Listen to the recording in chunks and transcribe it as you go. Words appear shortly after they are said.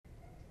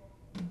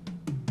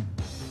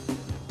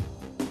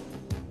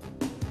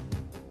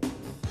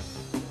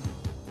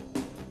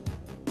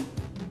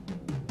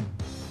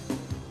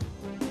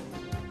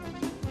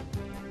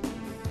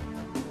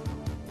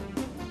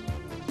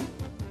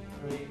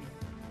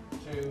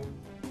2.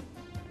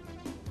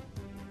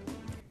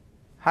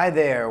 Hi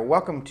there,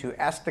 welcome to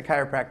Ask the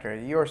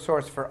Chiropractor, your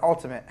source for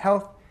ultimate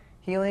health,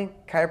 healing,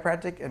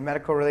 chiropractic, and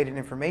medical related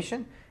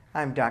information.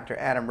 I'm Dr.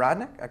 Adam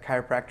Rodnick, a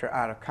chiropractor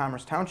out of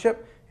Commerce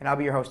Township, and I'll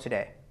be your host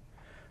today.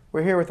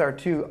 We're here with our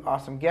two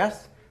awesome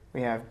guests.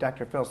 We have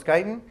Dr. Phil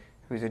Schuyten,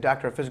 who's a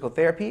doctor of physical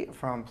therapy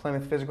from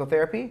Plymouth Physical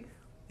Therapy,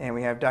 and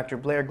we have Dr.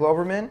 Blair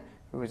Globerman,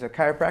 who is a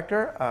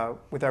chiropractor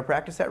with our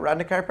practice at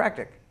Rodnick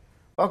Chiropractic.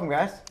 Welcome,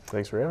 guys.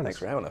 Thanks for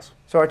having us.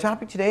 So our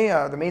topic today,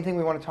 the main thing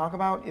we want to talk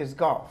about is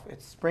golf.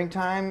 It's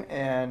springtime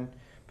and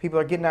people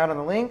are getting out on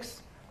the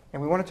links,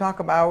 and we want to talk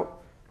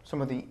about some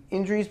of the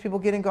injuries people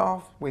get in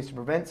golf, ways to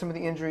prevent some of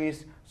the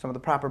injuries, some of the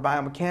proper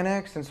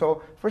biomechanics. And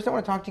so first I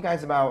want to talk to you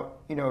guys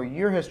about,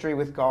 your history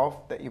with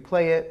golf, that you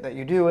play it, that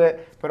you do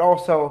it, but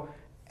also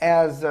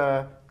as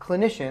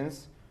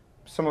clinicians,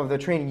 some of the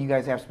training you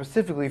guys have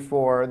specifically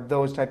for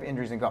those type of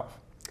injuries in golf.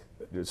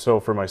 So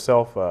for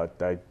myself,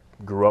 I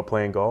grew up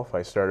playing golf.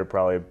 I started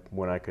probably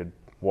when I could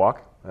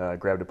walk.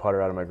 Grabbed a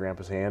putter out of my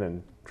grandpa's hand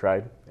and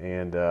tried.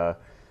 And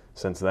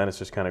since then, it's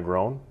just kind of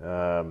grown.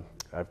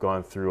 I've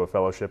gone through a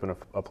fellowship in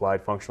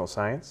applied functional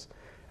science,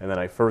 and then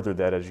I furthered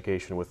that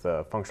education with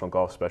a functional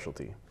golf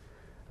specialty.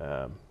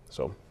 And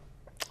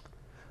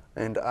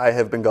I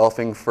have been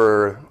golfing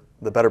for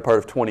the better part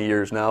of 20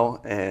 years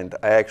now, and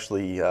I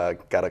actually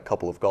got a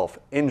couple of golf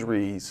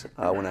injuries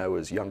when I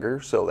was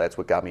younger, so that's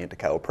what got me into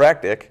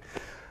chiropractic.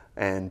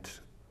 And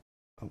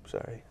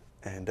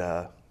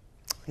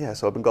yeah,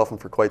 so I've been golfing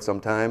for quite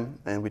some time,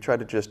 and we try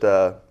to just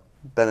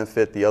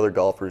benefit the other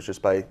golfers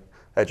just by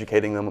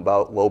educating them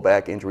about low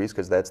back injuries,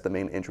 because that's the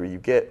main injury you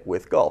get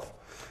with golf.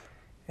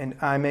 And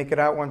I make it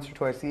out once or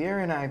twice a year,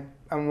 and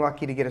I'm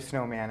lucky to get a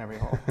snowman every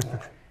hole.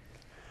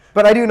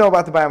 But I do know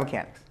about the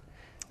biomechanics.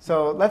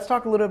 So let's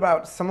talk a little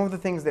about some of the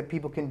things that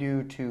people can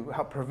do to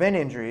help prevent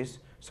injuries,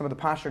 some of the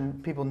posture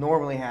people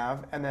normally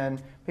have, and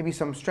then maybe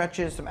some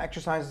stretches, some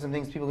exercises, some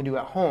things people can do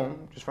at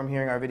home, just from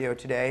hearing our video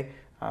today,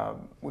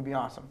 would be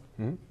awesome.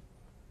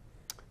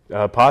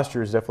 Mm-hmm.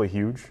 Posture is definitely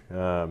huge.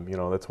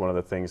 That's one of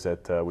the things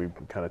that we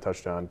kind of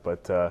touched on,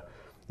 but a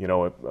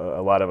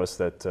lot of us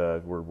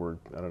that we're I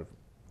don't know,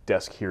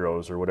 desk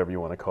heroes or whatever you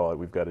want to call it,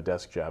 we've got a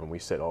desk job and we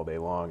sit all day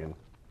long and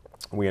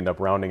we end up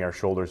rounding our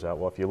shoulders out.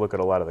 Well, if you look at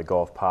a lot of the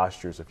golf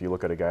postures, if you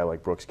look at a guy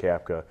like Brooks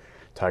Koepka,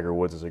 Tiger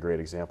Woods is a great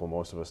example.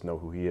 Most of us know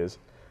who he is.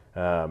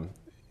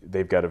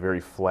 They've got a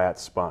very flat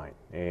spine,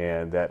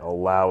 and that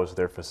allows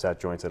their facet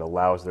joints, it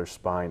allows their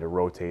spine to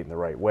rotate in the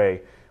right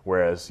way.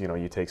 Whereas,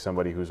 you take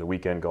somebody who's a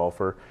weekend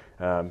golfer,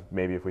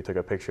 maybe if we took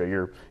a picture of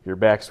your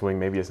backswing,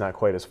 maybe it's not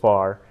quite as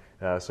far.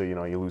 So you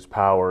lose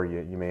power,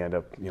 you may end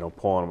up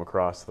pulling them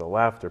across to the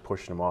left or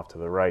pushing them off to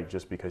the right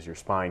just because your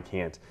spine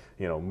can't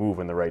move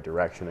in the right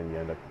direction, and you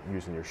end up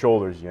using your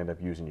shoulders, you end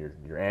up using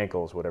your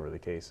ankles, whatever the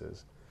case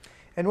is.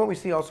 And what we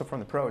see also from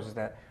the pros is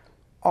that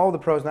all the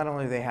pros, not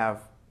only do they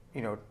have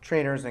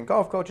trainers and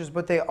golf coaches,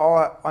 but they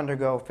all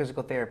undergo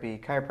physical therapy,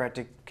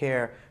 chiropractic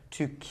care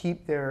to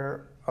keep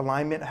their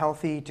alignment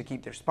healthy, to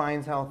keep their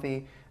spines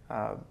healthy.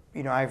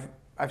 I've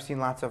seen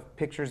lots of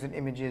pictures and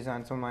images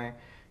on some of my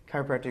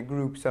chiropractic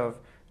groups of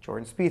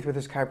Jordan Spieth with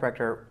his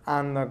chiropractor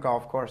on the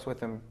golf course with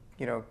him,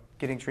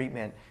 getting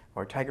treatment,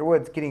 or Tiger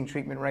Woods getting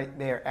treatment right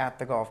there at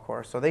the golf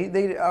course. So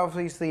they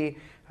obviously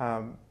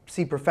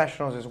see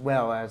professionals as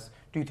well as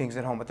do things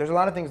at home. But there's a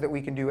lot of things that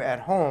we can do at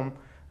home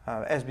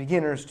as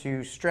beginners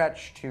to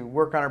stretch, to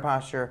work on our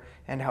posture,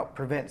 and help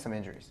prevent some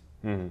injuries.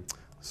 Mm-hmm.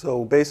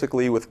 So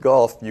basically with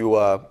golf,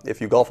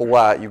 if you golf a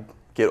lot, you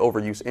get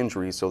overuse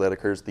injuries. So that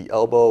occurs the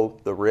elbow,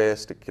 the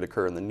wrist, it could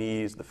occur in the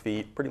knees, the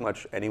feet, pretty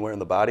much anywhere in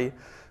the body.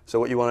 So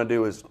what you want to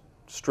do is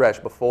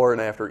stretch before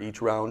and after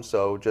each round.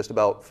 So just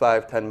about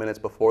 5-10 minutes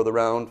before the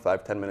round,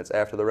 5-10 minutes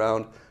after the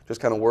round, just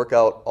kind of work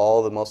out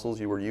all the muscles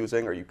you were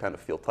using or you kind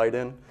of feel tight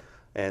in.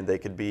 And they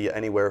could be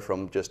anywhere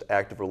from just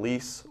active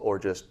release or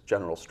just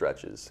general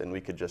stretches, and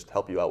we could just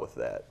help you out with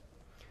that.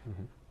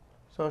 Mm-hmm.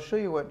 So I'll show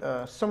you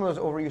what some of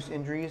those overuse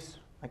injuries,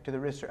 like to the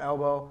wrist or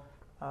elbow,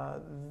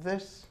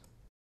 this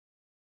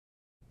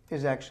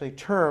is actually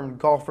termed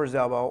golfer's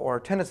elbow, or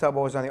tennis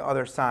elbow is on the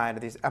other side.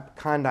 These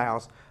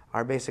epicondyles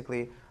are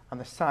basically on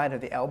the side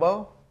of the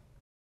elbow.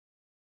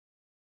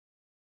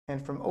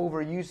 And from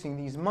overusing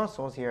these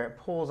muscles here, it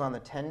pulls on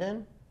the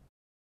tendon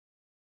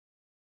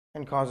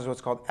and causes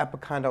what's called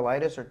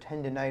epicondylitis or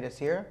tendinitis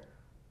here.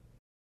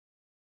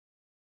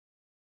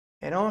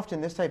 And often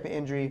this type of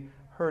injury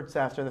hurts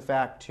after the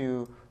fact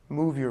to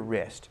move your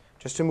wrist.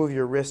 Just to move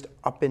your wrist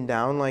up and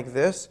down like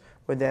this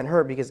would then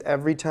hurt, because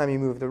every time you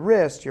move the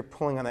wrist, you're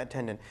pulling on that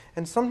tendon.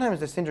 And sometimes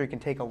this injury can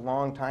take a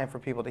long time for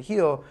people to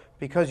heal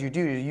because you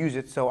do use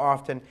it so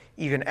often,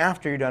 even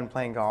after you're done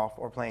playing golf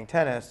or playing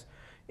tennis,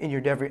 in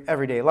your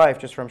everyday life,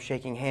 just from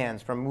shaking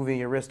hands, from moving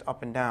your wrist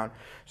up and down.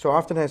 So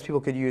oftentimes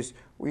people could use,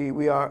 we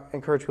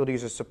encourage people to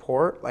use a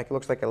support, like it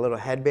looks like a little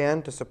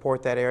headband to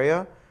support that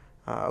area,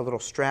 a little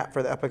strap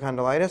for the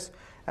epicondylitis.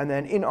 And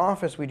then in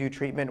office we do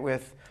treatment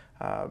with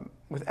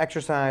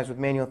exercise, with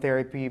manual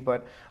therapy,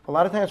 but a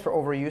lot of times for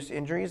overuse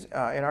injuries,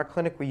 in our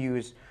clinic we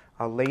use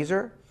a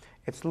laser,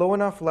 It's low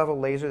enough level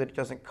laser that it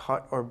doesn't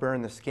cut or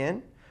burn the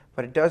skin,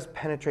 but it does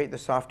penetrate the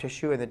soft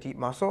tissue and the deep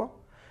muscle.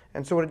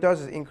 And so what it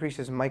does is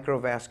increases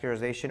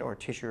microvascularization or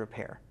tissue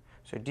repair.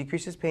 So it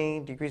decreases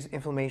pain, decreases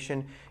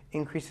inflammation,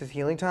 increases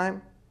healing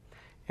time,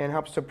 and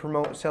helps to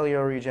promote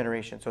cellular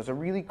regeneration. So it's a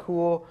really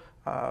cool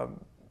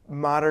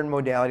modern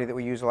modality that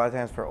we use a lot of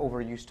times for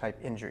overuse type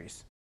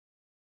injuries.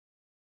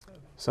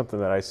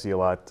 Something that I see a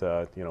lot,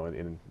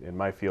 in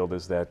my field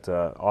is that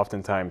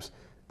oftentimes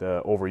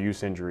the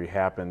overuse injury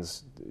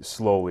happens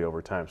slowly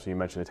over time. So you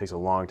mentioned it takes a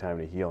long time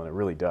to heal, and it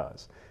really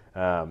does.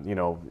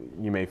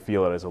 You may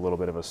feel it as a little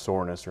bit of a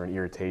soreness or an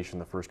irritation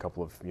the first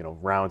couple of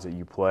rounds that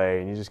you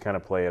play, and you just kind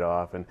of play it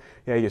off. And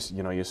yeah,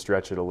 you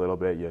stretch it a little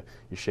bit, you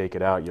shake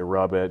it out, you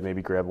rub it,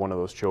 maybe grab one of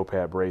those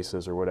Chopat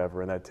braces or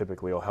whatever, and that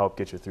typically will help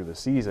get you through the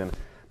season.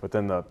 But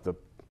then the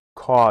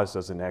cause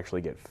doesn't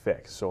actually get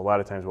fixed. So a lot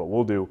of times what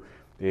we'll do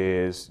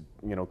is,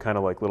 kind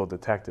of like little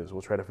detectives,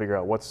 we'll try to figure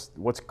out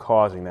what's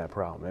causing that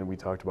problem. And we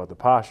talked about the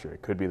posture.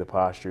 It could be the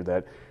posture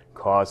that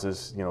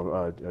causes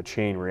a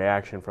chain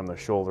reaction from the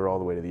shoulder all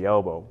the way to the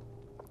elbow,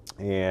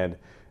 and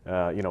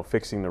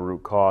fixing the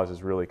root cause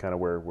is really kind of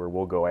where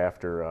we'll go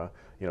after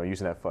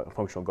using that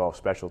functional golf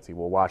specialty.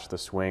 We'll watch the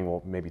swing,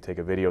 we'll maybe take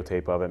a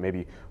videotape of it,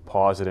 maybe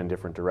pause it in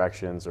different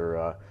directions,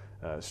 or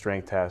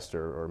strength test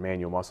or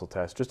manual muscle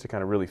test, just to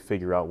kind of really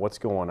figure out what's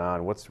going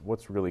on,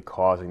 what's really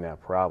causing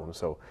that problem.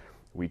 So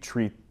we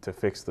treat to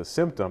fix the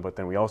symptom, but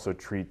then we also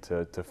treat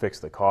to fix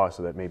the cause,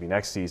 so that maybe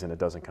next season it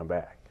doesn't come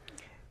back.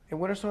 And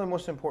what are some of the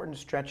most important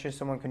stretches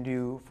someone can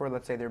do for,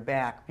 let's say, their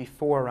back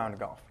before a round of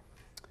golf?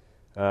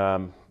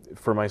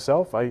 For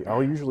myself,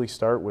 I'll usually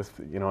start with,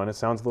 and it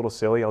sounds a little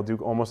silly, I'll do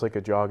almost like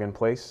a jog in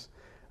place,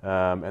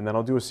 and then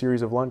I'll do a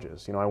series of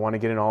lunges. I want to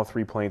get in all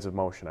three planes of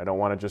motion. I don't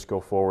want to just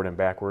go forward and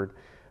backward.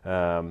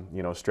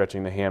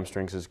 Stretching the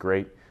hamstrings is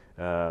great.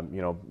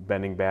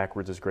 Bending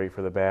backwards is great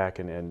for the back,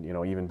 and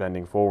even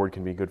bending forward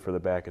can be good for the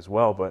back as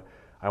well. But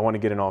I want to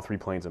get in all three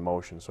planes of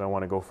motion. So I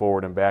want to go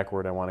forward and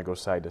backward, I want to go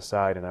side to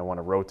side, and I want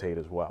to rotate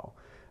as well.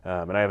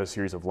 And I have a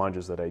series of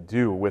lunges that I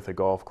do with a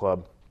golf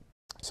club,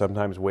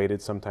 sometimes weighted,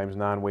 sometimes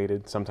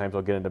non-weighted. Sometimes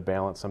I'll get into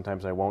balance,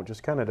 sometimes I won't,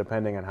 just kind of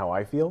depending on how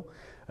I feel,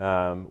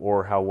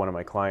 or how one of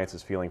my clients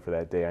is feeling for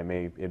that day. I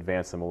may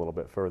advance them a little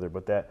bit further,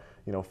 but that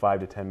 5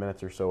 to 10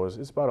 minutes or so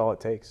is about all it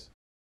takes.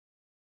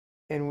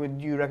 And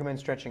would you recommend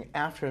stretching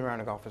after the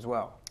round of golf as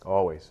well?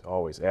 Always,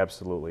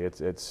 absolutely.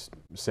 It's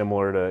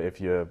similar to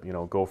if you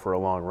go for a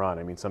long run.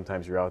 I mean,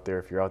 sometimes you're out there.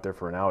 If you're out there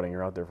for an outing,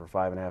 you're out there for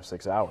 5.5,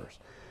 6 hours.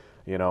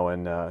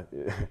 And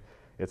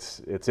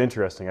it's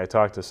interesting. I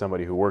talked to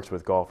somebody who works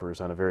with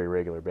golfers on a very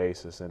regular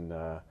basis, and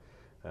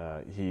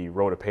he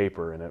wrote a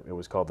paper, and it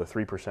was called the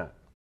 3%.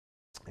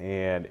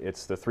 And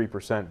it's the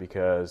 3%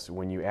 because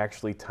when you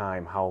actually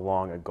time how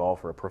long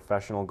a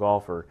professional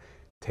golfer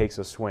takes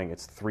a swing,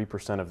 it's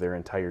 3% of their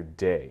entire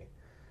day,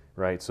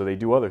 right? So they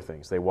do other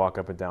things. They walk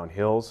up and down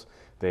hills,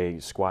 they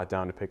squat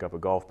down to pick up a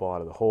golf ball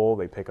out of the hole,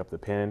 they pick up the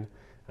pin,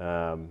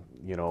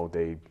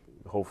 they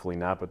hopefully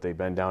not, but they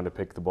bend down to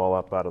pick the ball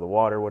up out of the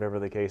water, whatever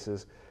the case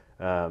is.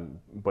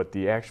 But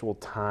the actual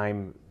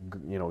time,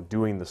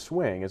 doing the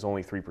swing is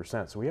only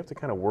 3%. So we have to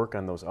kind of work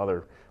on those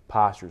other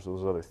postures,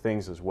 those other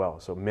things as well.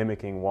 So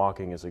mimicking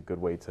walking is a good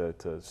way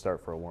to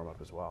start for a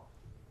warm-up as well.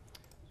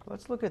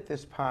 Let's look at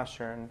this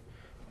posture.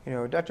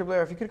 And Dr.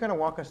 Blair, if you could kind of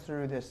walk us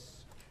through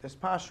this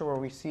posture where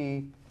we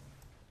see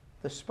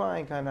the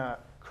spine kind of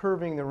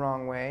curving the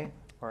wrong way,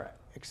 or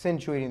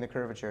accentuating the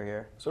curvature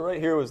here. So right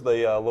here was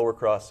the lower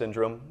cross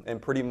syndrome,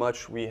 and pretty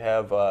much we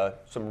have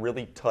some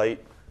really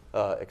tight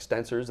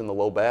extensors in the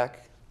low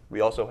back.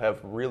 We also have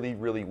really,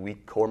 really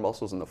weak core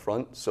muscles in the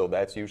front, so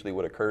that's usually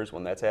what occurs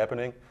when that's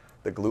happening.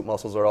 The glute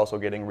muscles are also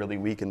getting really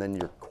weak, and then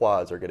your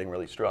quads are getting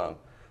really strong.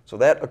 So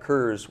that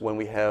occurs when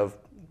we have,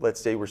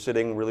 let's say we're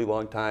sitting a really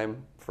long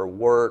time for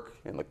work,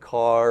 in the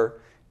car,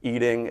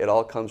 eating. It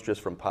all comes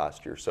just from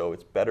posture. So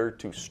it's better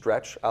to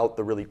stretch out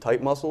the really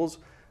tight muscles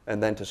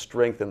and then to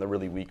strengthen the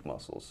really weak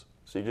muscles.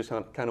 So you just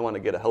kind of want to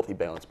get a healthy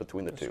balance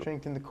between the two.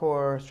 Strengthen the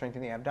core,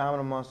 strengthen the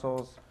abdominal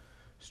muscles,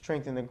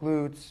 strengthen the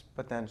glutes,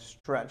 but then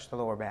stretch the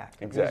lower back.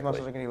 Exactly. These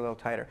muscles are going to get a little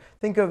tighter.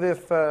 Think of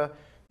if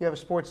you have a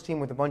sports team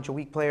with a bunch of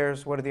weak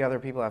players, what do the other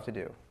people have to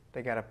do?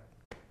 They got to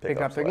pick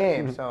up their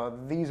game. So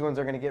these ones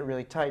are going to get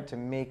really tight to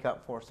make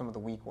up for some of the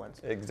weak ones.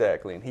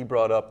 Exactly. And he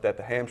brought up that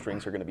the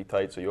hamstrings are going to be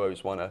tight, so you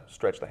always want to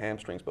stretch the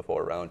hamstrings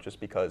before a round, just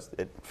because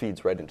it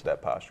feeds right into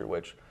that posture,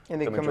 which and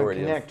they the come and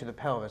majority connect to the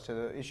pelvis, to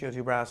the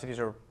ischiotuberosities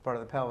are part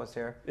of the pelvis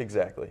here.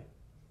 Exactly.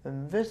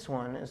 And this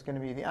one is going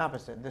to be the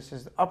opposite. This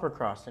is the upper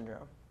cross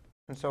syndrome.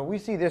 And so we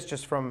see this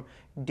just from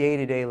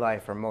day-to-day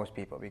life for most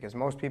people, because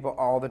most people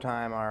all the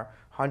time are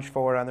hunched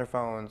forward on their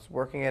phones,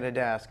 working at a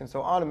desk, and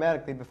so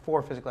automatically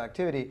before physical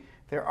activity,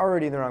 they're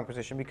already in the wrong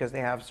position because they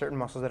have certain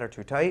muscles that are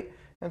too tight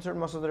and certain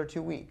muscles that are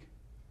too weak.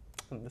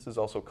 And this is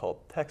also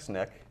called text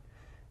neck.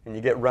 And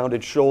you get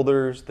rounded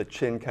shoulders, the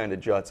chin kind of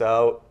juts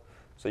out.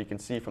 So you can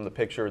see from the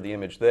picture or the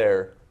image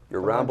there, Your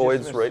The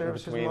rhomboids longitudinal right in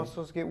surfaces between.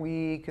 muscles get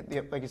weak.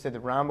 Like you said, the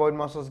rhomboid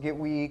muscles get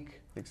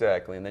weak.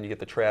 Exactly, and then you get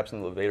the traps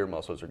and the levator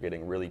muscles are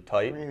getting really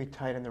tight. Really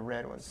tight in the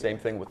red ones. Same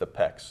thing with the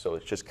pecs. So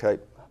it's just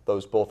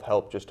those both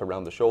help just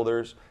around the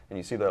shoulders, and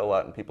you see that a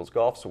lot in people's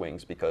golf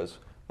swings because,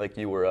 like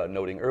you were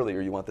noting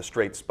earlier, you want the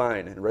straight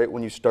spine, and right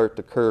when you start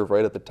the curve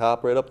right at the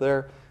top, right up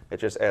there, it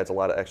just adds a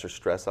lot of extra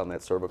stress on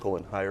that cervical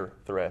and higher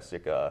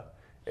thoracic area.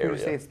 You would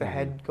say it's the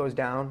head goes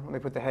down. When they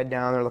put the head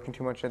down, they're looking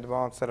too much at the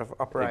ball instead of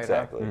upright.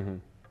 Exactly.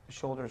 The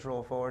shoulders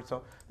roll forward.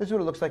 So this is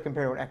what it looks like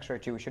compared to an X-ray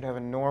too. We should have a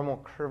normal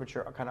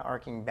curvature kind of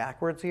arcing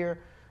backwards here.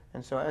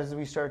 And so as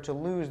we start to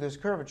lose this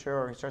curvature,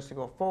 or it starts to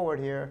go forward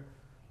here,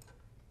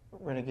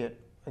 we're going to get,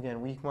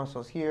 again, weak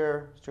muscles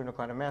here,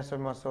 sternocleidomastoid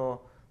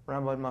muscle,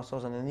 rhomboid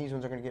muscles, and then these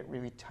ones are going to get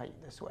really tight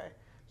this way.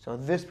 So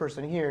this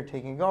person here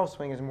taking a golf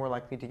swing is more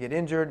likely to get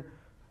injured,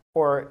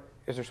 or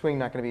is their swing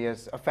not going to be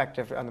as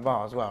effective on the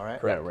ball as well, right?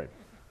 Correct. Yeah, right.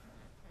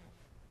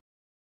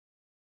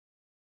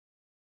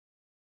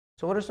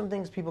 So what are some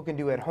things people can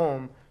do at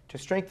home to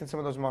strengthen some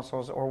of those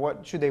muscles, or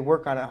what should they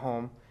work on at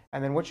home?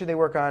 And then what should they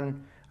work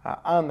on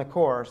the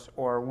course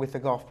or with the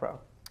golf pro?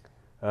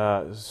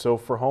 So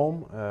for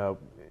home,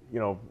 you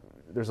know,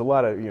 there's a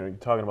lot of, you know, you're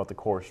talking about the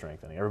core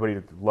strengthening.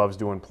 Everybody loves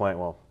doing plank.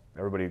 Well,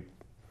 everybody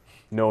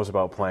knows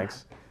about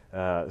planks.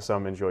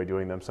 Some enjoy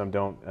doing them, some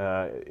don't.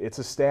 It's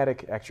a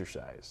static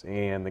exercise,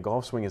 and the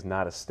golf swing is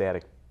not a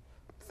static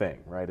thing,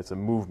 right? It's a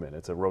movement,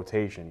 it's a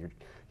rotation.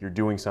 You're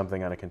doing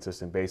something on a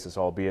consistent basis,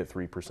 albeit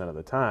 3% of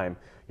the time.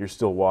 You're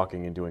still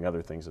walking and doing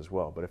other things as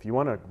well. But if you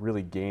want to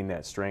really gain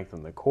that strength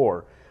in the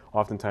core,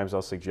 oftentimes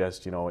I'll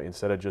suggest, you know,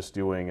 instead of just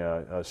doing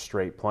a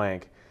straight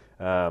plank,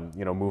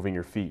 you know, moving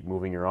your feet,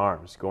 moving your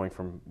arms, going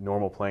from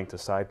normal plank to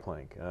side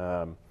plank,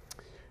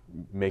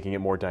 making it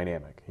more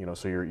dynamic, you know,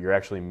 so you're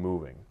actually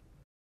moving.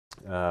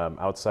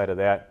 Outside of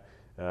that,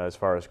 as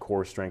far as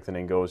core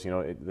strengthening goes, you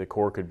know, the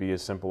core could be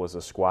as simple as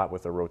a squat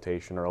with a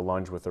rotation or a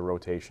lunge with a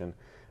rotation.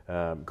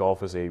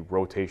 Golf is a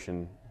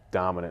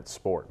rotation-dominant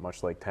sport,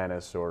 much like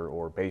tennis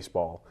or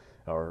baseball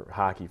or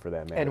hockey for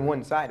that matter. And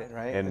one-sided,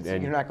 right? And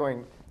you're not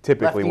going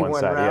typically lefty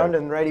one-sided, one round yeah.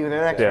 and righty with the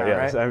next Yeah, round, yeah.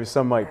 right? I mean,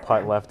 some might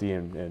putt lefty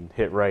and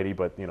hit righty,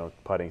 but you know,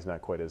 putting's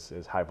not quite as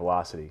high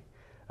velocity.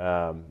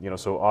 You know,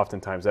 so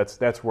oftentimes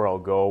that's where I'll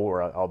go,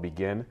 or I'll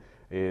begin,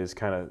 is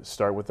kind of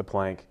start with the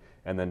plank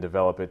and then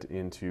develop it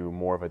into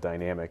more of a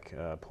dynamic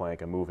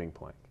plank, a moving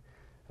plank.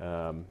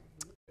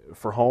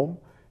 For home,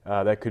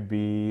 that could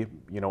be,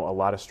 you know, a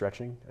lot of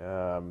stretching.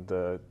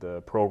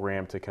 The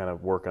program to kind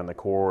of work on the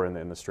core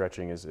and the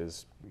stretching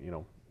is you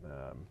know,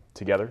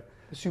 together.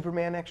 The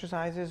Superman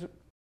exercises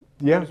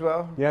Yeah, as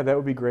well? yeah, that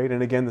would be great.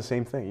 And again, the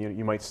same thing.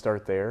 You might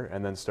start there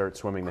and then start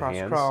swimming the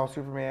hands. Cross crawl,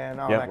 Superman,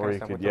 all Yeah, that or kind of you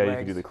stuff could, with yeah, the you legs.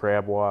 could do the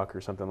crab walk or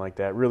something like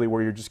that. Really,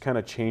 where you're just kind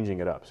of changing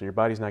it up, so your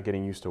body's not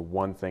getting used to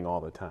one thing all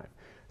the time.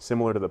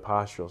 Similar to the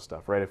postural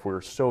stuff, right? If we're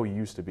so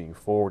used to being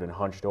forward and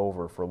hunched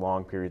over for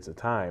long periods of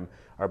time,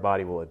 our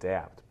body will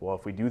adapt. Well,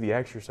 if we do the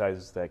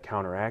exercises that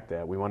counteract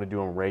that, we want to do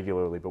them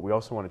regularly, but we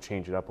also want to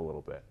change it up a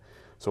little bit.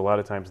 So a lot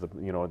of times,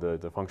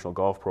 the functional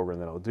golf program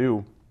that I'll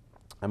do,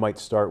 I might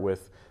start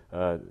with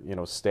you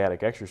know,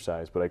 static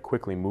exercise, but I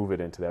quickly move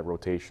it into that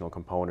rotational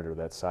component or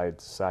that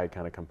side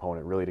kind of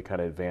component, really to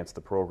kind of advance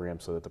the program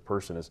so that the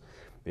person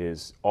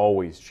is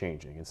always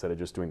changing instead of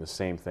just doing the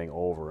same thing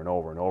over and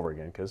over and over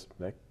again, because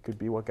that could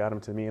be what got them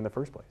to me in the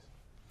first place.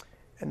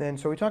 And then,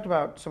 so we talked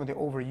about some of the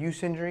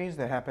overuse injuries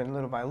that happen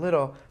little by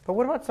little, but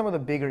what about some of the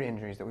bigger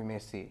injuries that we may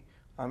see?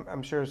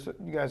 I'm sure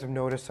you guys have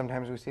noticed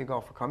sometimes we see a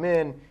golfer come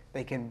in,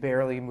 they can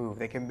barely move,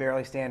 they can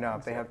barely stand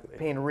up, they have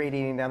pain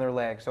radiating down their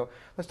legs. So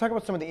let's talk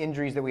about some of the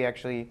injuries that we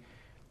actually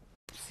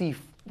see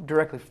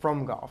directly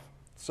from golf.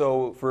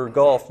 So for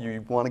golf,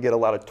 you want to get a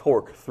lot of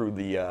torque through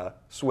the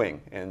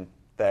swing, and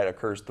that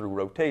occurs through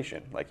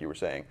rotation, like you were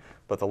saying.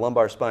 But the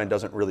lumbar spine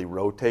doesn't really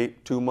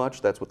rotate too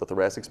much. That's what the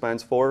thoracic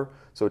spine's for.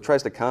 So it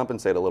tries to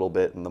compensate a little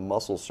bit, and the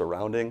muscles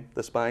surrounding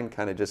the spine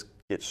kind of just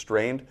get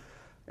strained.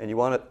 And you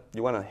want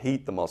to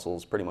heat the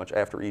muscles pretty much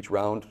after each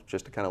round,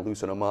 just to kind of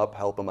loosen them up,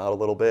 help them out a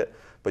little bit.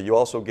 But you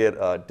also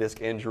get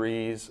disc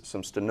injuries,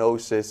 some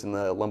stenosis in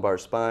the lumbar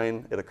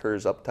spine. It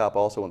occurs up top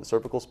also in the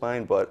cervical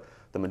spine, but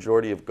the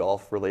majority of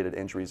golf-related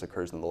injuries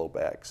occurs in the low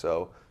back.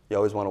 So you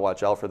always want to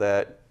watch out for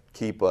that.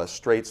 Keep a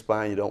straight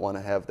spine. You don't want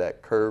to have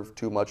that curve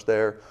too much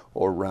there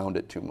or round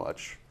it too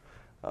much.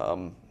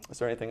 Is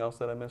there anything else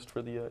that I missed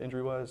for the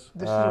injury-wise?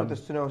 This is what the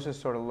stenosis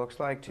sort of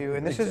looks like too,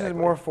 and this is Exactly.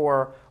 more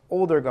for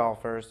older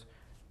golfers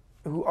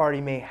who already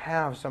may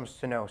have some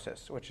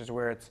stenosis, which is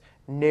where it's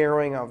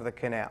narrowing of the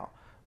canal.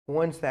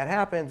 Once that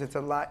happens, it's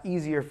a lot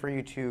easier for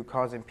you to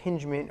cause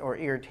impingement or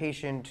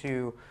irritation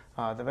to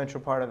the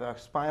ventral part of the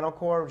spinal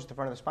cord, which is the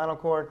front of the spinal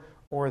cord,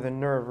 or the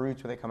nerve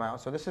roots where they come out.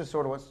 So this is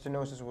sort of what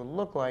stenosis would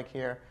look like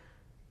here.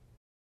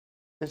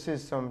 This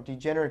is some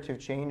degenerative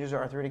changes or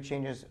arthritic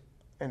changes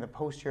in the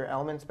posterior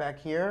elements back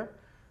here.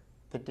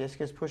 The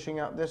disc is pushing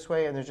out this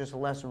way, and there's just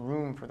less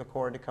room for the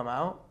cord to come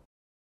out.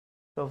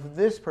 So if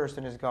this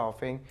person is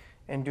golfing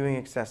and doing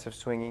excessive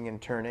swinging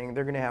and turning,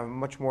 they're going to have a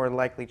much more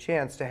likely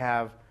chance to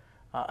have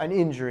an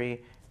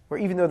injury where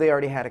even though they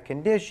already had a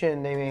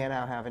condition, they may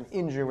now have an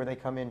injury where they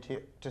come in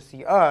to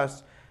see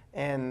us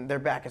and their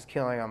back is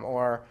killing them,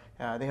 or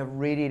they have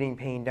radiating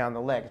pain down the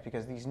legs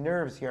because these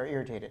nerves here are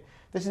irritated.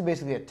 This is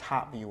basically a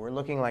top view. We're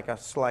looking like a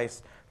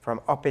slice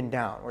from up and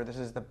down, where this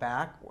is the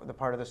back, the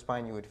part of the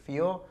spine you would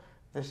feel.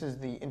 This is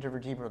the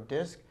intervertebral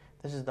disc.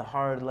 This is the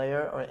hard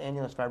layer or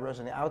annulus fibrosa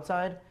on the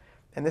outside.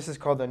 And this is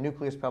called the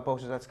nucleus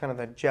pulposus. That's kind of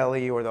the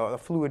jelly or the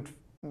fluid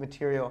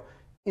material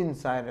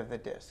inside of the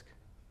disc.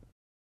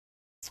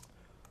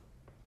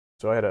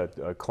 So I had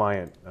a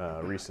client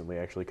recently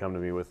actually come to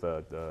me with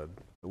a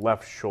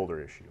left shoulder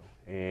issue,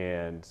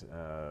 and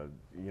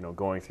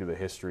going through the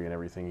history and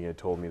everything, he had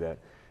told me that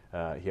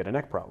he had a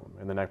neck problem,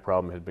 and the neck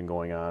problem had been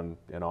going on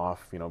and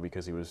off,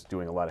 because he was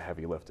doing a lot of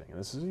heavy lifting. And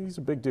he's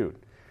a big dude,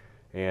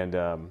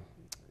 and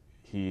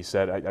he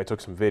said I took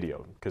some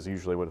video, because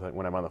usually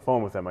when I'm on the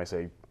phone with him, I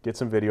say get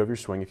some video of your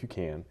swing if you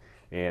can,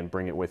 and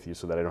bring it with you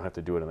so that I don't have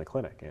to do it in the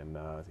clinic. And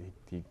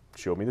he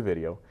showed me the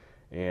video.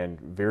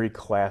 And very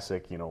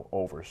classic,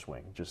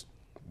 overswing, just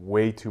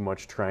way too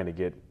much trying to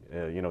get,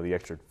 the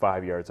extra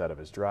 5 yards out of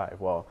his drive.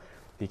 Well,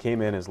 he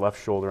came in, his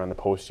left shoulder on the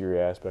posterior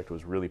aspect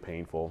was really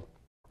painful,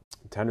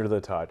 tender to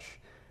the touch,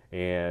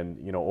 and,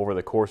 over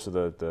the course of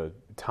the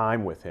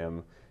time with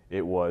him,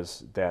 it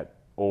was that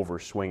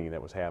overswinging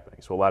that was happening.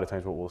 So a lot of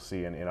times what we'll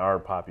see in our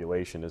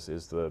population is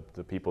the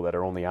people that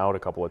are only out a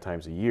couple of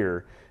times a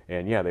year,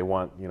 and they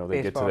want, they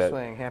Baseball get to that,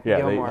 swing, Happy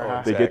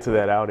Gilmore, they get to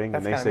that outing,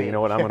 That's and they kinda say, me. you know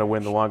what, I'm going to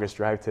win the longest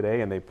drive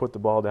today, and they put the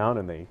ball down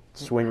and they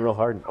swing real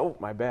hard, and oh,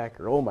 my back,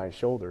 or oh, my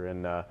shoulder.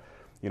 And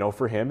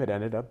for him, it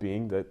ended up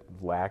being the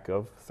lack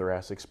of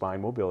thoracic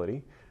spine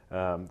mobility,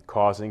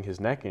 causing his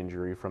neck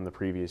injury from the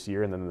previous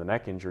year, and then the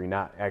neck injury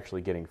not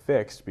actually getting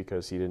fixed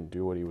because he didn't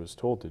do what he was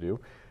told to do.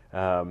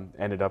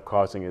 Ended up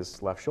causing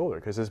his left shoulder,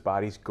 because his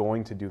body's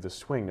going to do the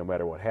swing no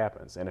matter what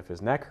happens. And if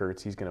his neck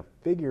hurts, his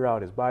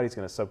body's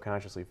going to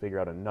subconsciously figure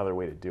out another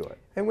way to do it.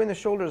 And when the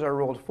shoulders are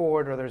rolled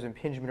forward or there's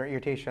impingement or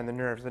irritation on the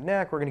nerves of the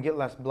neck, we're going to get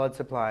less blood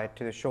supply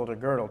to the shoulder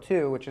girdle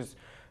too, which is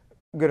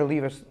going to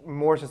leave us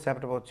more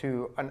susceptible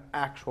to an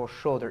actual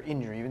shoulder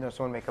injury. Even though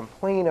someone may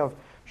complain of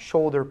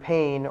shoulder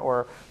pain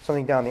or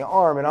something down the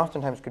arm, it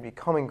oftentimes could be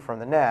coming from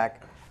the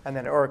neck,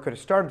 or it could have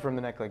started from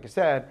the neck, like you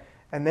said.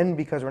 And then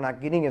because we're not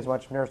getting as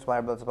much nerve supply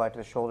or blood supply to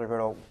the shoulder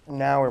girdle,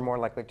 now we're more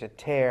likely to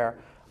tear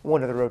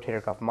one of the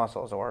rotator cuff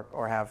muscles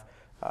or have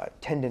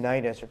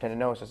tendinitis or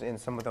tendinosis in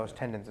some of those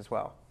tendons as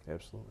well.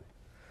 Absolutely.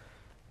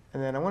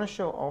 And then I want to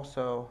show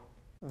also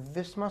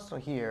this muscle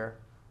here.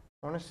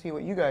 I want to see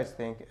what you guys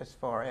think as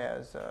far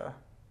as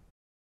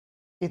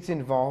its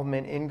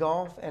involvement in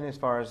golf and as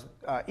far as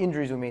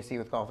injuries we may see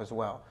with golf as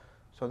well.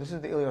 So this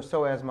is the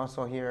iliopsoas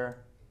muscle here.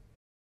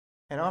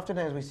 And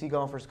oftentimes we see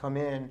golfers come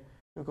in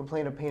who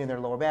complain of pain in their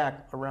lower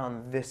back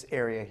around this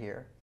area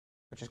here,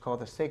 which is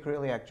called the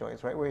sacroiliac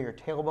joints, right where your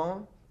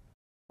tailbone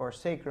or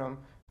sacrum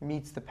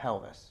meets the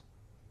pelvis.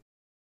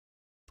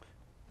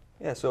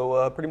 Yeah,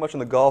 so pretty much in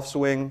the golf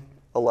swing,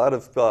 a lot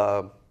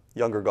of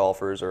younger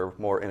golfers or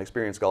more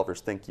inexperienced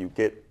golfers think you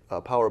get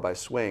power by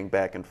swaying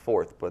back and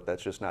forth, but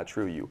that's just not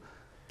true. You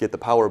get the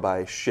power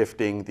by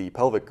shifting the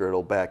pelvic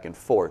girdle back and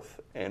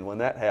forth. And when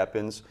that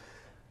happens,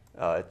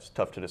 it's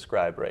tough to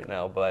describe right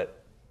now, but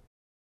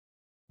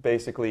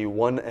basically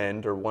one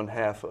end or one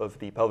half of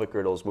the pelvic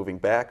girdle is moving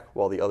back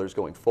while the other is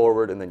going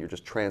forward, and then you're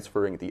just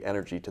transferring the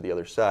energy to the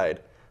other side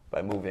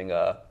by moving,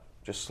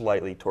 just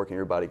slightly torquing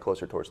your body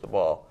closer towards the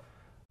ball.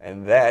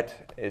 And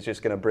that is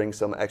just going to bring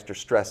some extra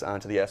stress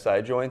onto the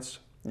SI joints.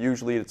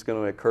 Usually it's going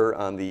to occur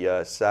on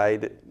the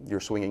side you're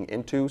swinging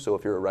into, so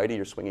if you're a righty,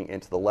 you're swinging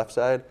into the left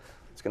side.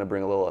 It's going to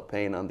bring a little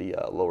pain on the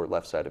lower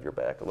left side of your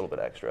back, a little bit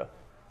extra.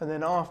 And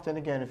then often,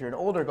 again, if you're an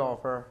older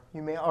golfer,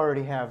 you may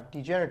already have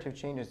degenerative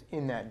changes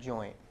in that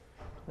joint.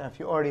 Now, if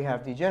you already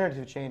have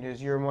degenerative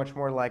changes, you're much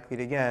more likely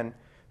to, again,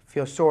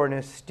 feel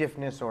soreness,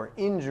 stiffness, or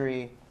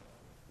injury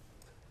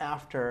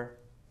after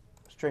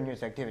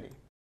strenuous activity.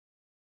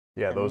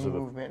 Yeah, those are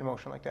movement and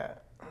motion like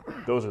that.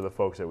 Those are the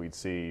folks that we'd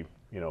see,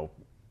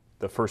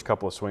 the first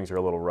couple of swings are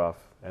a little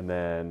rough, and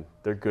then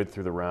they're good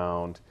through the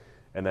round,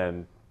 and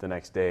then the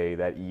next day,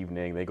 that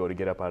evening, they go to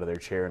get up out of their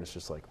chair, and it's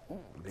just like,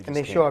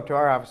 they show up to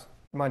our office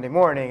Monday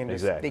morning, and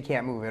exactly. They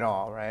can't move at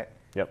all, right?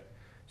 Yep.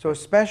 So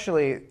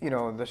especially,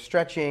 the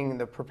stretching,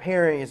 the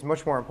preparing is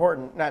much more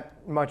important. Not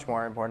much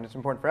more important, it's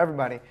important for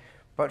everybody.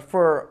 But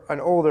for an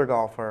older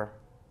golfer,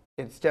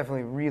 it's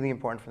definitely really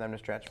important for them to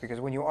stretch,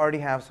 because when you already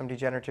have some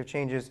degenerative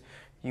changes,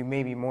 you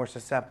may be more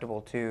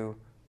susceptible to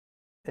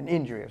an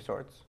injury of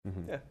sorts.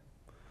 Mm-hmm. Yeah.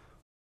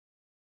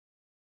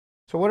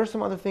 So what are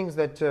some other things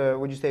that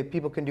would you say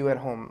people can do at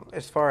home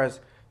as far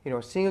as,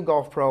 seeing a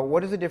golf pro?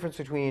 What is the difference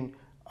between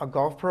a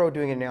golf pro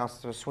doing an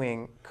analysis of a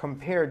swing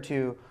compared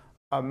to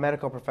a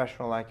medical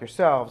professional like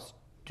yourselves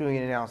doing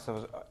an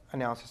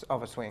analysis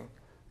of a swing?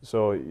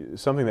 So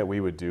something that we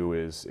would do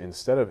is,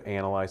 instead of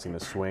analyzing the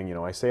swing,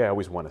 I say I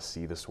always want to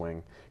see the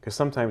swing, because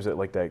sometimes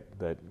like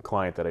that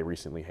client that I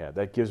recently had,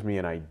 that gives me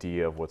an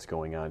idea of what's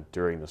going on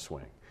during the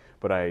swing.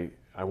 But I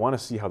want to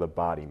see how the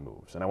body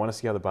moves, and I want to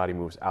see how the body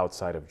moves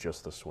outside of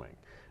just the swing.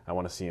 I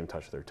want to see them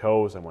touch their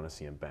toes. I want to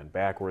see them bend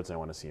backwards. I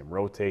want to see them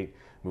rotate,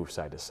 move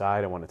side to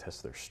side. I want to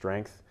test their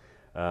strength.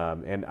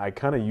 And I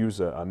kind of use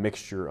a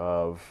mixture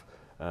of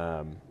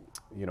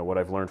what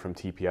I've learned from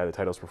TPI, the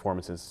Titleist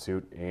Performance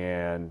Institute,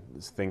 and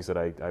things that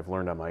I've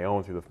learned on my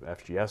own through the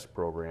FGS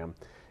program,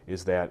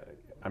 is that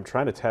I'm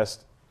trying to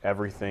test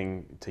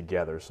everything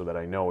together so that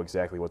I know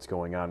exactly what's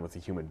going on with the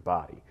human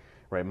body.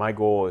 Right? My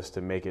goal is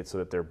to make it so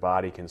that their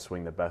body can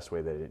swing the best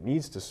way that it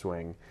needs to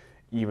swing,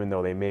 even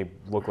though they may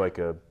look like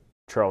a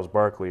Charles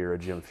Barkley or a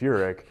Jim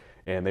Furyk,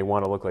 and they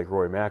want to look like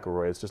Rory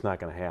McIlroy. It's just not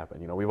going to happen.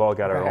 We've all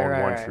got our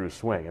own one true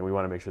swing, and we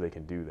want to make sure they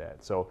can do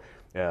that. So,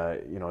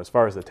 as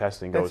far as the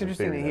testing goes, that's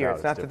interesting to hear.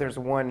 It's not that there's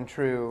one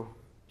true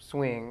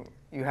swing.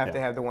 You have to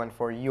have the one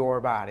for your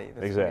body.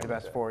 This is the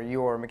best for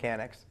your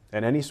mechanics.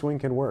 And any swing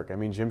can work. I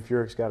mean, Jim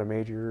Furyk's got a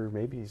major.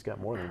 Maybe he's got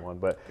more than one,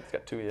 but he's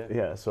got two. Yeah.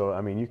 Yeah. So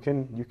I mean, you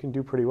can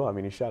do pretty well. I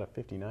mean, he shot a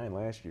 59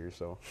 last year.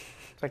 So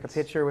it's like a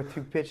pitcher with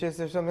 2 pitches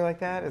or something like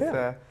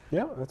that.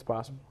 Yeah, that's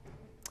possible.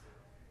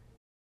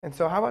 And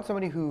so, how about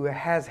somebody who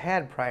has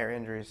had prior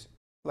injuries?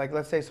 Like,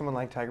 let's say someone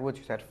like Tiger Woods,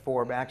 who's had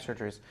 4 back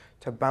surgeries,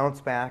 to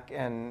bounce back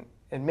and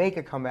make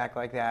a comeback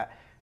like that.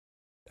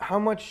 How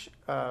much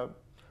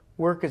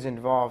work is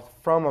involved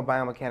from a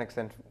biomechanics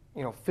and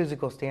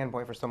physical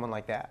standpoint for someone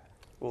like that?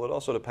 Well, it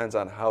also depends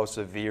on how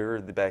severe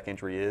the back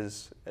injury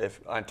is.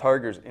 If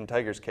in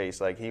Tiger's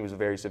case, like, he was a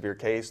very severe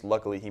case.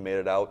 Luckily, he made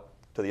it out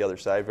to the other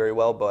side very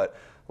well. But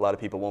a lot of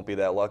people won't be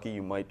that lucky.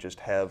 You might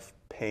just have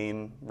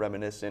pain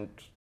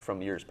reminiscent from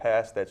years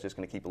past that's just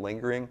going to keep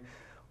lingering,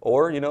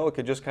 or it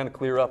could just kind of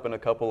clear up in a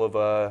couple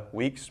of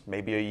weeks,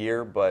 maybe a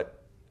year.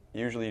 But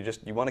usually,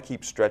 you want to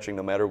keep stretching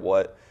no matter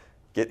what.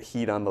 Get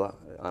heat on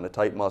a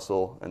tight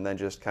muscle, and then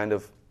just kind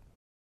of,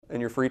 in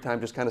your free time,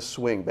 just kind of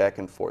swing back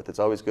and forth. It's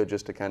always good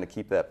just to kind of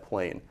keep that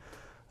plane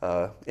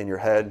in your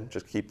head,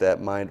 just keep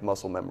that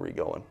mind-muscle memory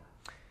going.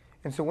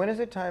 And so when is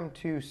it time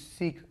to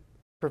seek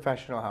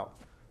professional help?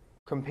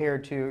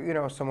 Compared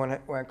to, someone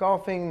went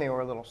golfing, they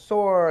were a little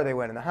sore, they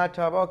went in the hot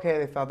tub, okay,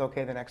 they felt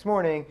okay the next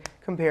morning,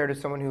 compared to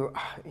someone who,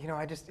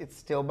 it's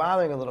still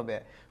bothering a little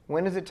bit.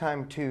 When is it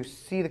time to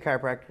see the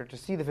chiropractor, to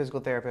see the physical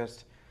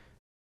therapist,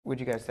 would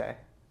you guys say,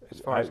 as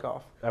far as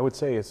golf? I would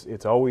say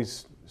it's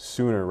always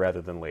sooner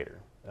rather than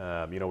later.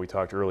 We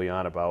talked early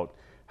on about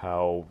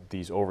how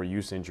these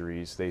overuse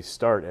injuries, they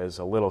start as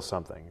a little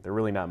something. They're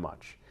really not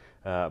much.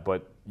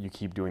 But you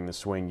keep doing the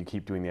swing, you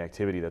keep doing the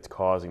activity that's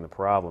causing the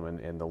problem,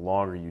 and the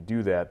longer you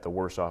do that, the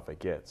worse off it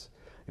gets.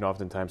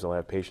 Oftentimes I'll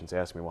have patients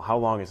ask me, well, how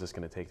long is this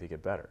going to take to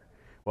get better?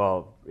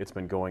 Well, it's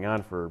been going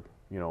on for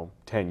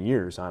 10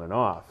 years on and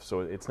off,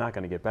 so it's not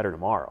going to get better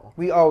tomorrow.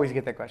 We always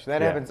get that question.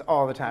 That happens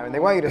all the time, and they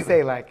want you to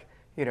say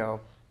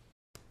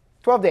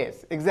 12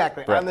 days,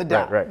 exactly, on the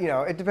dot. Right.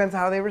 It depends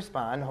how they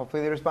respond.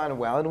 Hopefully they respond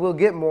well, and we'll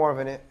get more of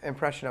an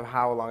impression of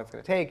how long it's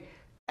going to take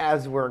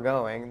as we're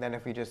going than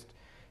if we just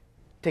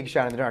take a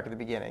shot in the dark at the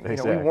beginning.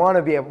 Exactly.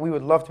 We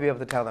would love to be able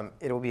to tell them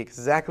it will be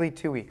exactly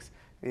 2 weeks,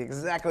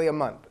 exactly a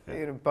month.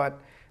 But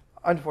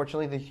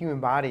unfortunately, the human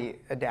body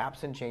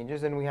adapts and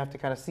changes, and we have to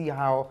kind of see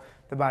how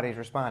the body is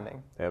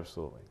responding.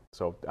 Absolutely.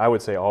 So I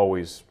would say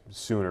always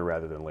sooner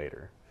rather than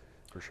later,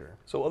 for sure.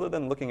 So other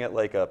than looking at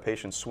like a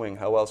patient's swing,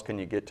 how else can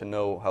you get to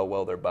know how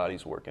well their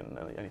body's working,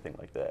 anything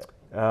like that?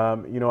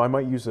 I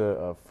might use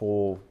a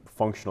full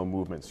functional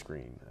movement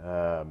screen.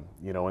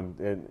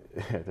 And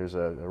there's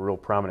a real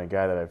prominent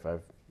guy that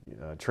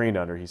I've trained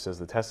under. He says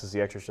the test is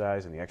the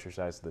exercise and the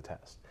exercise is the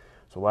test.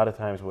 So a lot of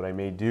times what I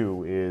may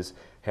do is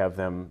have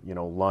them,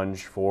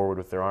 lunge forward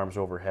with their arms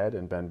overhead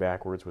and bend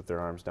backwards with their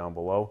arms down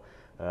below,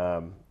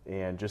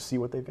 and just see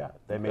what they've got.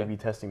 They may be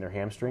testing their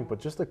hamstring, but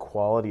just the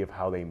quality of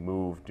how they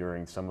move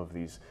during some of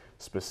these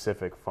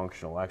specific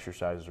functional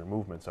exercises or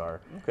movements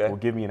will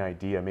give me an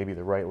idea. Maybe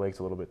the right leg's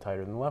a little bit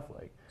tighter than the left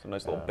leg. It's a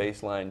nice little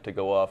baseline to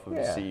go off of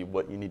to see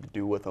what you need to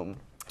do with them.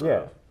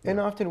 And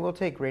often we'll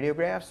take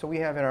radiographs. So we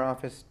have in our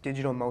office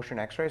digital motion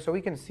x-ray, so we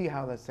can see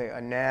how, let's say,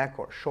 a neck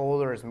or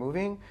shoulder is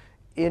moving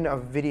in a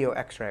video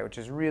x-ray, which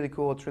is really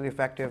cool. It's really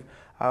effective.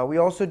 We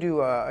also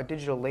do a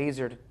digital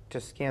laser to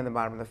scan the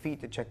bottom of the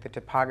feet to check the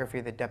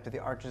topography, the depth of the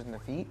arches in the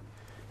feet.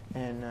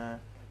 And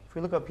if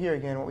we look up here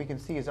again, what we can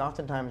see is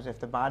oftentimes if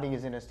the body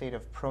is in a state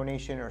of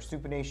pronation or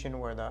supination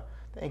where the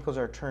ankles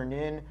are turned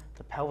in,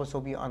 the pelvis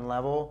will be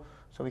unlevel.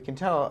 So we can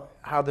tell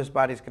how this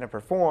body is going to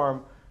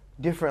perform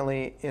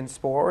differently in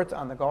sports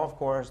on the golf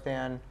course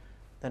than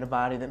a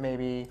body that may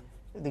be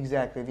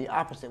exactly the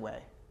opposite way,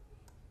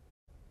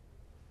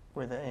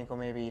 where the ankle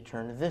may be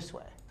turned this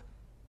way.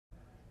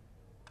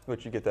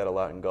 But you get that a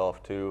lot in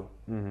golf too.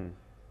 Mm-hmm.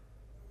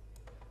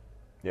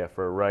 Yeah,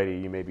 for a righty,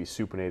 you may be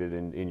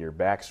supinated in your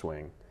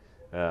backswing,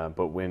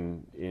 but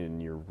when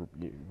you're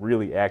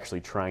really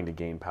actually trying to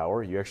gain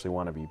power, you actually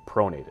want to be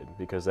pronated,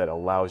 because that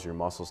allows your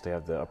muscles to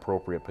have the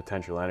appropriate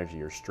potential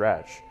energy or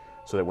stretch,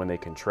 so that when they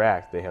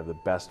contract, they have the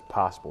best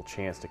possible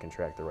chance to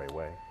contract the right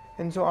way.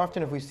 And so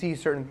often if we see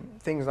certain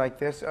things like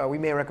this, we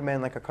may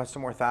recommend like a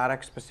custom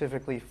orthotic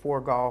specifically for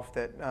golf,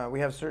 that we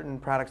have certain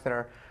products that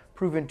are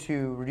proven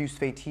to reduce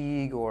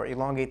fatigue or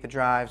elongate the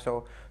drive.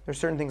 So there's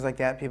certain things like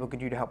that people could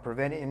do to help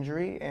prevent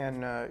injury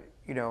and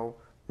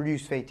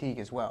reduce fatigue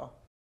as well.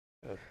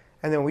 Good.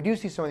 And then we do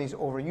see some of these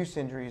overuse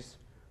injuries,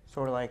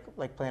 sort of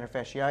like plantar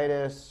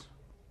fasciitis,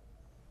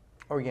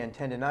 or again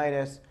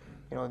tendonitis.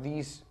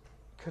 These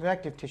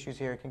connective tissues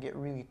here can get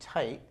really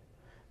tight.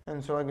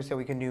 And so like I said,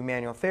 we can do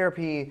manual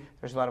therapy.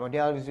 There's a lot of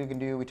modalities we can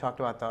do. We talked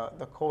about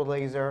the cold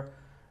laser.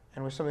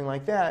 And with something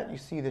like that, you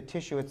see the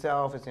tissue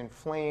itself is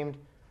inflamed.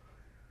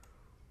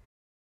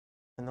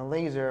 And the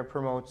laser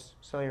promotes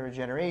cellular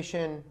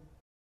regeneration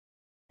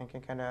and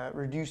can kind of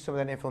reduce some of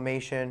that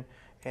inflammation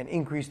and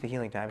increase the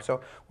healing time. So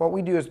what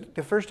we do is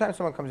the first time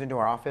someone comes into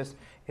our office,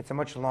 it's a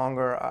much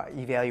longer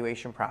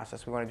evaluation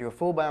process. We want to do a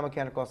full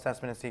biomechanical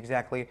assessment and see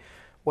exactly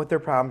what their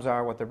problems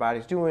are, what their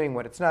body's doing,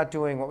 what it's not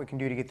doing, what we can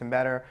do to get them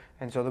better.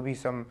 And so there'll be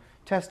some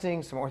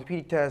testing, some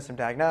orthopedic tests, some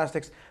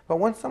diagnostics. But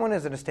once someone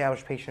is an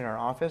established patient in our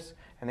office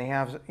and they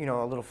have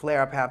a little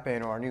flare-up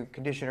happen or a new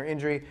condition or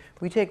injury,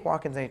 we take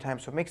walk-ins anytime.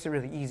 So it makes it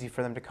really easy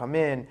for them to come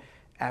in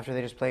after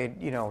they just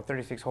played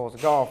 36 holes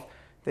of golf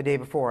the day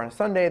before on a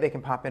Sunday. They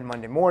can pop in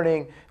Monday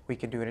morning. We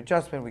can do an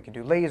adjustment. We can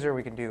do laser.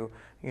 We can do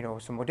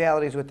some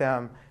modalities with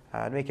them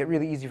to make it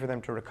really easy for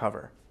them to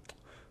recover.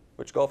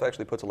 Which golf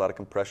actually puts a lot of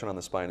compression on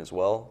the spine as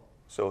well.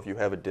 So if you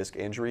have a disc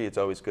injury, it's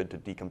always good to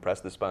decompress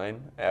the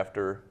spine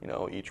after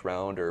each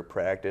round or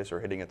practice or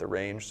hitting at the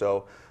range.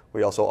 So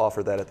we also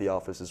offer that at the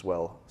office as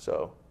well.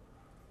 So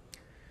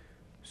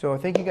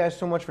thank you guys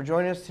so much for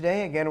joining us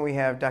today. Again, we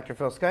have Dr.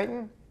 Phil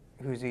Schuyten,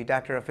 who's the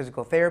Doctor of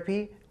Physical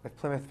Therapy with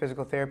Plymouth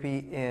Physical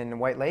Therapy in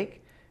White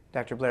Lake.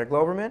 Dr. Blair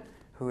Globerman,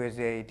 who is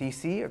a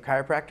DC, a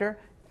chiropractor,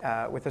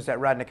 with us at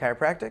Rodnick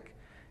Chiropractic.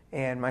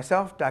 And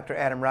myself, Dr.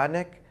 Adam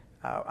Rodnick.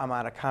 I'm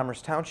out of Commerce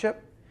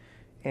Township.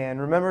 And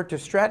remember to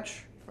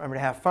stretch, remember to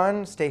have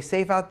fun, stay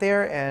safe out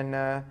there,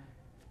 and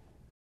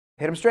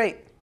hit them straight.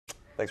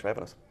 Thanks for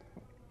having us.